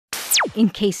in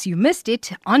case you missed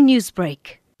it on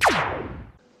Newsbreak.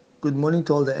 Good morning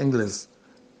to all the anglers.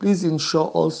 Please ensure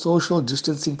all social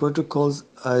distancing protocols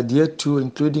are adhered to,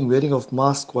 including wearing of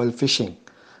masks while fishing.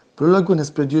 Blue Lagoon has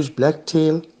produced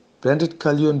blacktail, branded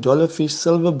callion, dollarfish,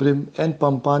 silver brim and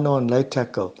pampano on light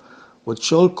tackle, with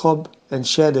shoal cob and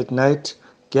shad at night,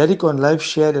 garrick on live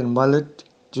shad and mullet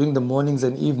during the mornings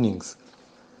and evenings.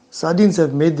 Sardines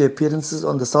have made their appearances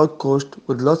on the south coast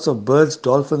with lots of birds,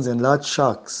 dolphins and large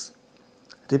sharks.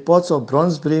 Reports of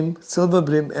bronze brim, silver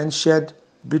brim and shad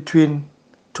between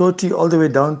Toti all the way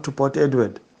down to Port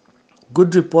Edward.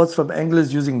 Good reports from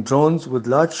anglers using drones with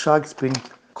large sharks being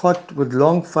caught with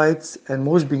long fights and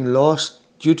most being lost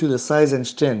due to the size and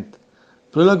strength.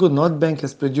 Blue Lagoon North Bank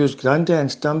has produced granta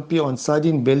and stumpy on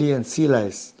sardine belly and sea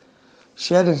lice.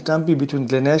 Shad and stumpy between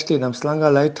Glen Ashley and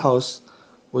Umhlanga Lighthouse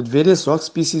with various rock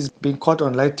species being caught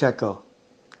on light tackle.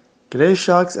 Grey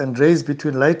sharks and rays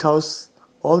between Lighthouse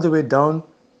all the way down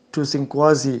to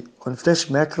Sinkwazi on fresh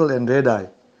mackerel and red eye.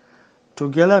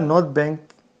 Tugela North Bank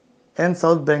and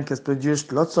South Bank has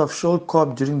produced lots of shoal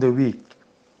cob during the week.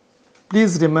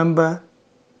 Please remember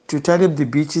to tidy up the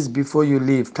beaches before you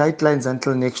leave. Tight lines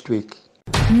until next week.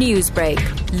 Newsbreak,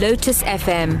 Lotus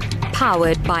FM,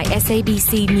 powered by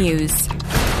SABC News.